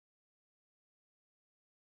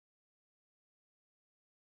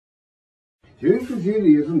Jews for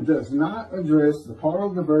Judaism does not address the part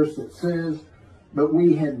of the verse that says, but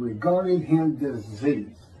we had regarded him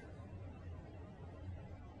diseased.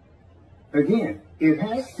 Again, it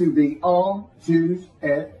has to be all Jews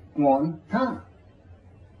at one time.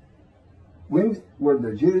 When were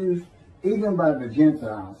the Jews, even by the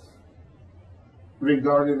Gentiles,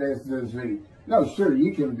 regarded as diseased? No, sure,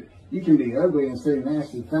 you can be ugly and say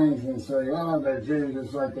nasty things and say, oh, the Jews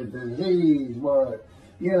is like a disease, but,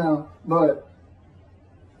 you know, but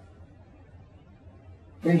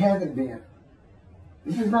they haven't been.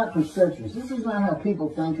 This is not perceptions. This is not how people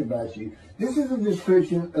think about you. This is a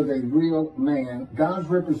description of a real man, God's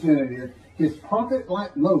representative, his prophet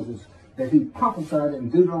like Moses, that he prophesied in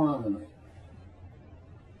Deuteronomy.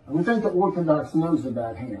 And we think the Orthodox knows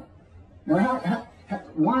about him. Now,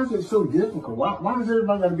 why is it so difficult? Why does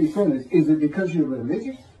everybody got to be saying this? Is it because you're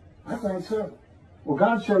religious? I think so. Well,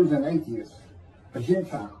 God chose an atheist, a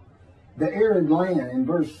Gentile. The arid land in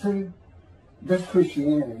verse 2, that's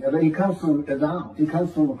Christianity. He comes from Edom. He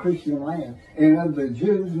comes from a Christian land. And of the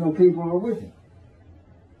Jews, no people are with him.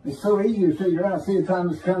 It's so easy to figure out. See, a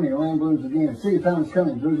time is coming, the land blooms again. See, a time is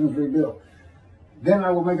coming, Jerusalem's rebuilt. Then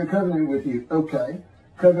I will make a covenant with you. Okay,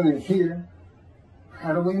 covenant is here.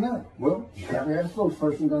 How do we know? Well, you got to have a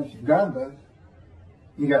spokesperson, don't you? God does.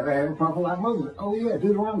 You got to have a prophet like Moses. Oh, yeah,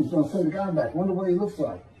 Deuteronomy's going to send a guy back. Wonder what he looks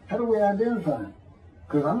like. How do we identify him?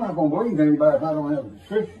 Because I'm not going to believe anybody if I don't have a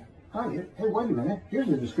description. Hey, wait a minute. Here's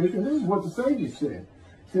a description. This is what the sages said.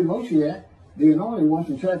 Said Moshiach, the anointed one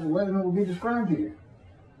from chapter 11, will be described here.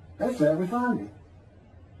 That's how we find him.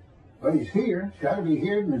 But he's here. He's got to be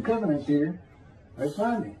here, and the covenant's here. Let's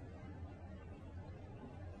find him.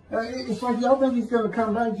 It's like y'all think he's going to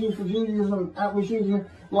come back Jews for Judaism, outreach Judaism,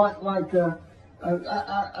 I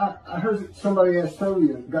heard somebody asked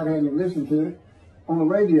Toya, God had me listen to it, on the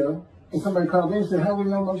radio, and somebody called in and said, how do we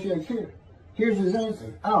know Moshiach's here? Here's his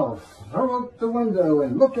answer. I'll throw up the window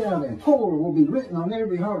and look out, and Torah will be written on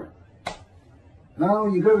every heart.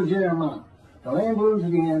 No, you go to Jeremiah. The land blooms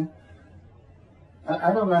again.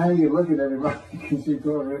 I don't know how you look at everybody you can see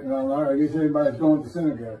Torah written on the heart. I guess everybody's going to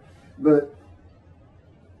synagogue. But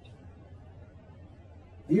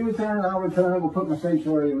you return, I'll return. I will put my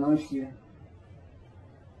sanctuary amongst you.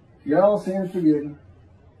 Your all sins forgiven.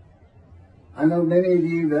 I know many of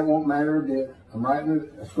you that won't matter a bit. I'm writing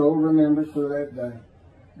a scroll of remembrance for that day.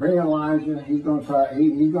 Bring Elijah. He's going to try.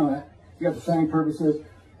 He got the same purposes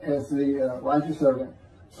as the righteous servant.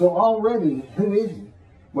 So already, who is he?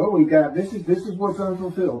 Well, we got this is what's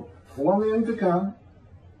unfulfilled. 4 men to come,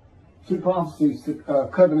 2 prophecies,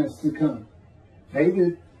 covenants to come.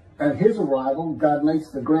 David, at his arrival, God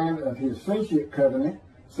makes the grant of his friendship covenant.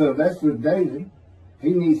 So that's with David.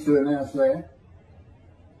 He needs to announce that.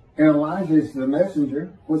 And Elijah is the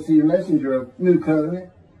messenger. What's the messenger of new covenant?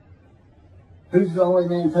 Who's the only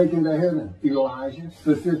man taken to heaven? Elijah,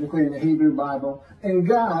 specifically in the Hebrew Bible. And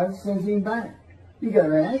God sends him back. You got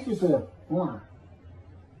to ask yourself, why?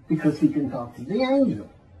 Because he can talk to the angel.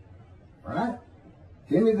 Right?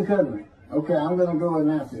 Give me the covenant. Okay, I'm going to go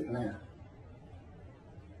announce it now.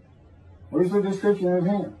 Where's the description of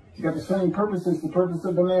him? He's got the same purpose as the purpose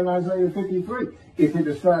of the man in Isaiah 53. If it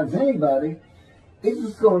describes anybody, it's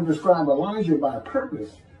just going to describe Elijah by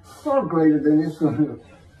purpose far greater than it's going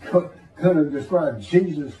to describe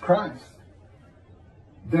Jesus Christ.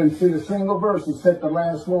 Doesn't see a single verse except the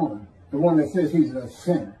last one, the one that says he's a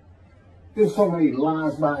sinner. There's so many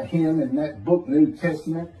lies by him in that book, New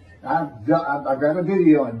Testament. I've got a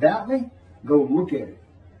video on doubt me. Go look at it.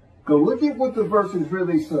 Go look at what the verses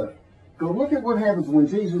really say. Go look at what happens when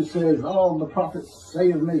Jesus says, all the prophets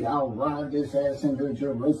say of me, I'll ride this ass into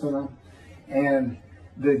Jerusalem, and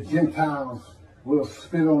the Gentiles will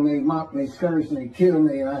spit on me, mock me, scourge me, kill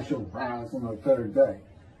me, and I shall rise on the 3rd day.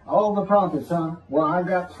 All the prophets, huh? Well, I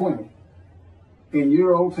got 20. In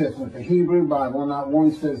your Old Testament, the Hebrew Bible, not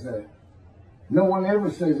one says that. No one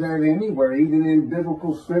ever says that anywhere, even in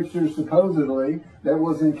biblical scriptures, supposedly, that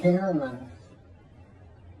wasn't canonized.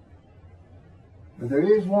 But there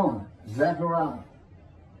is one, Zechariah.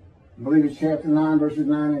 I believe it's chapter 9, verses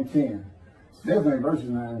 9 and 10. It's definitely verses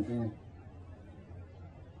 9 and 10.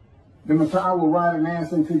 The Messiah will ride an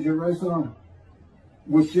ass into Jerusalem,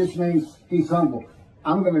 which just means he's humble.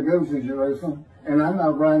 I'm going to go to Jerusalem, and I'm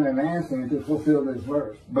not riding an ass in to fulfill this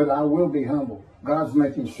verse, but I will be humble. God's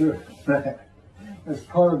making sure that as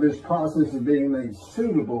part of this process of being made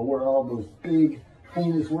suitable, where all those big,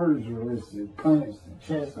 heinous words are listed, punished and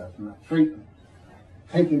chastisement, treatment,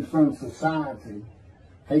 taken from society,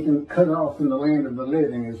 cut off from the land of the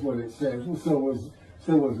living is what it says. Well,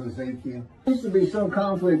 so was Ezekiel. There used to be some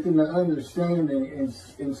conflict in the understanding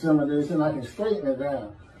in some of this, and I can straighten it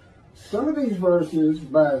out. some of these verses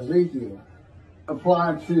by Ezekiel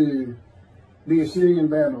apply to the Assyrian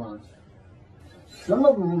Babylons. Some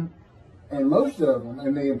of them, and most of them,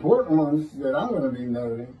 and the important ones that I'm going to be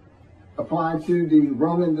noting, apply to the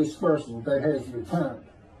Roman dispersal that has returned.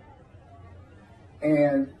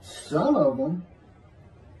 And some of them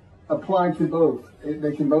apply to both.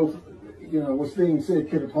 They can both, what's being said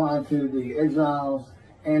could apply to the exiles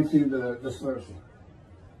and to the dispersal.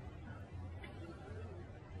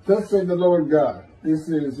 Thus said the Lord God. This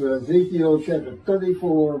is Ezekiel chapter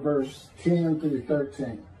 34, verse 10 through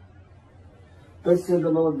 13. Thus said the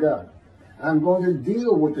Lord God, I'm going to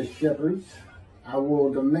deal with the shepherds. I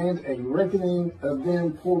will demand a reckoning of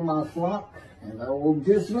them for my flock, and I will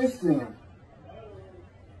dismiss them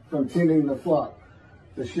from tending the flock.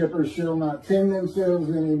 The shepherds shall not tend themselves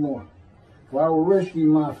anymore. For I will rescue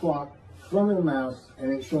my flock from their mouths,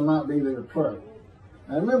 and it shall not be their prey.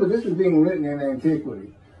 Now remember, this is being written in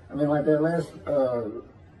antiquity. I mean, like that last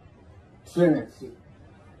sentence,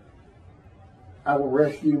 I will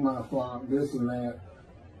rescue my flock, this and that,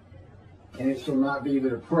 and it shall not be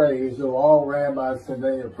their prey, as though all rabbis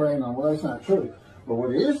today are preying on. Well, that's not true. But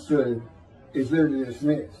what is true is they're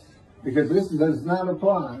dismissed, because this does not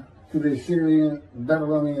apply to the Assyrian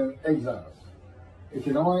Babylonian exiles. It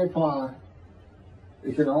can only apply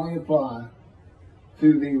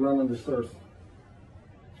to the Roman dispersal.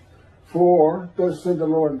 For thus said the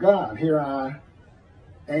Lord God, here I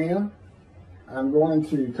am. I'm going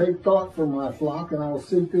to take thought for my flock, and I will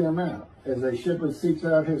seek them out, as a shepherd seeks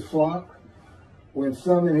out his flock. When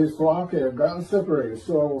some in his flock have gotten separated,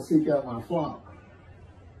 so I will seek out my flock.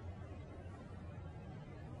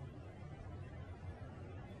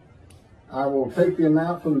 I will take them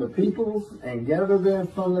out from the peoples and gather them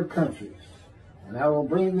from the countries, and I will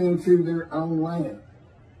bring them to their own land.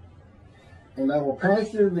 And I will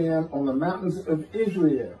pasture them on the mountains of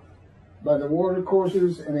Israel, by the water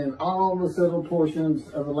courses, and in all the settled portions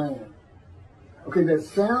of the land. Okay, that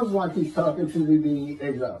sounds like he's talking to the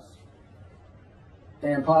exiles,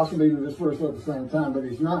 and possibly the dispersal at the same time, but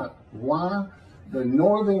he's not. Why? The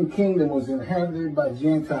northern kingdom was inhabited by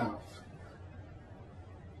Gentiles.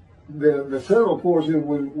 The settled portion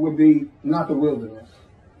would be not the wilderness.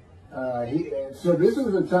 So this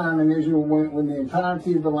was a time in Israel when the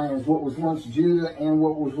entirety of the lands, what was once Judah and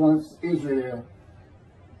what was once Israel,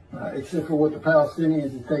 except for what the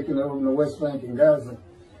Palestinians had taken over in the West Bank and Gaza,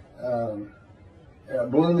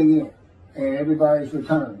 blooming in, and everybody's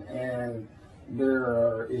returned. And there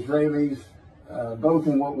are Israelis both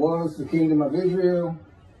in what was the kingdom of Israel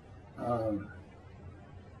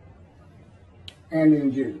and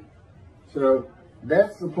in Judah. So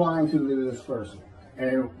that's applying to the dispersal.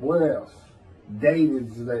 And what else?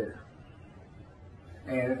 David's there.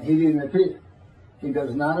 And he didn't appear. He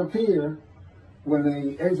does not appear when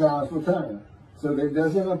the exiles return. So that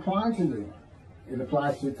doesn't apply to them. It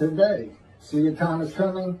applies to today. See, a time is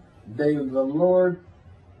coming, David the Lord,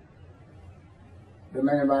 the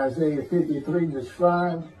man of Isaiah 53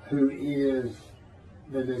 described, who is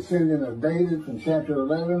the descendant of David from chapter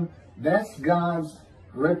 11. That's God's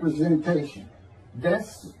representation.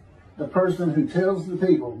 That's the person who tells the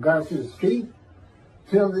people. God says,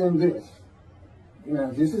 tell them this.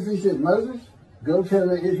 Just as he said, Moses, go tell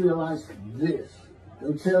the Israelites this.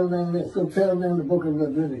 Go tell them this. Go tell them the book of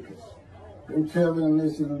Leviticus. Go tell them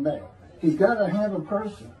this and that. He's got to have a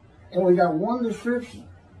person. And we got one description.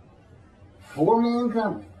 4 men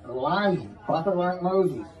coming. Elijah, prophet like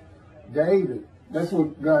Moses, David. That's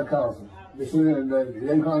what God calls him. The son of David. He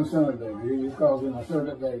didn't call him son of David. He just calls him a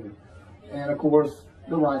servant David. And of course,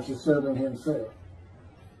 the righteous servant himself.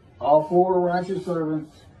 All 4 righteous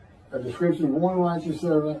servants, a description of one righteous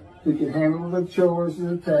servant who can handle the chores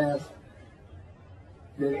and the tasks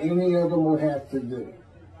that any of them would have to do.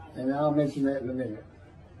 And I'll mention that in a minute.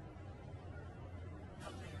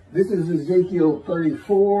 This is Ezekiel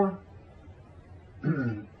 34,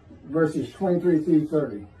 verses 23 through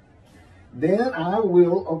 30. Then I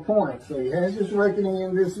will appoint, so he has this reckoning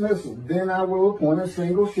and dismissal. Then I will appoint a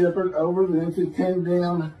single shepherd over them to tend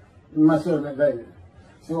them, my servant David.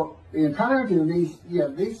 So the entirety of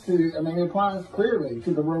these two, it applies clearly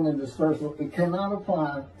to the Roman dispersal. It cannot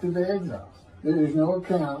apply to the exiles. There is no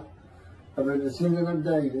account of a descendant of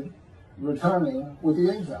David returning with the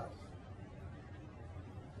exiles.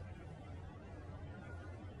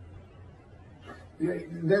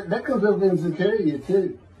 That comes up in Zechariah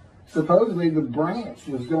too. Supposedly the branch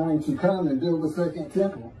was going to come and build the second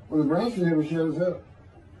temple. Well, the branch never shows up.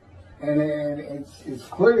 And it's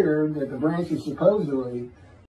clear that the branch is supposedly